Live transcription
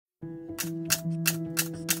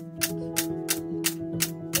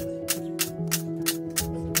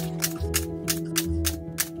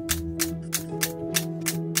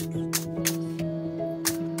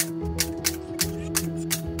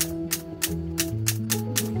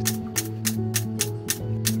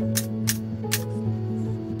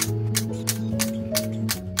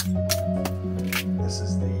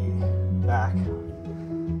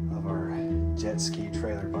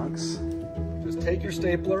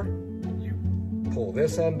stapler, you pull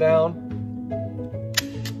this end down,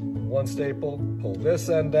 one staple, pull this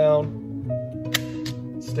end down,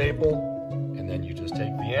 staple, and then you just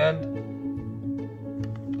take the end,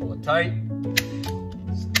 pull it tight,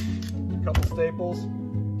 a couple staples,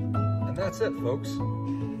 and that's it, folks.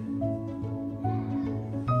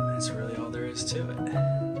 That's really all there is to it.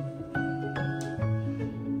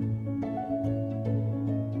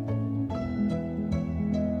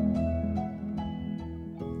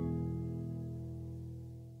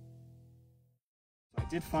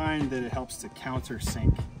 I did find that it helps to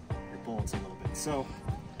countersink your bolts a little bit. So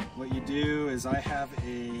what you do is I have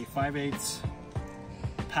a 5/8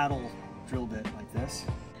 paddle drill bit like this.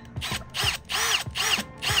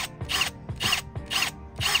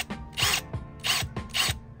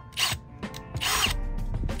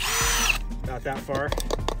 Not that far,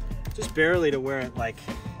 just barely to where it like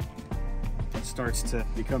starts to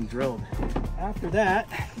become drilled. After that,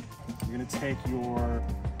 you're gonna take your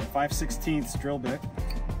 5/16 drill bit,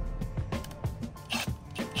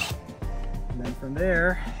 and then from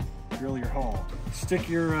there, drill your hole. Stick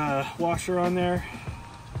your washer on there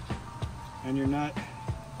and your nut,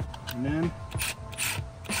 and then,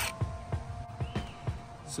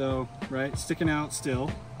 so, right, sticking out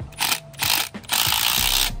still.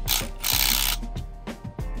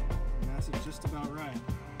 And that's it just about right.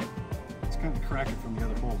 Let's kind of crack it from the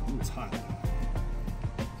other hole. Ooh, it's hot.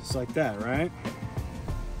 Just like that, right?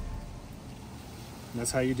 And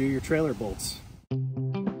that's how you do your trailer bolts.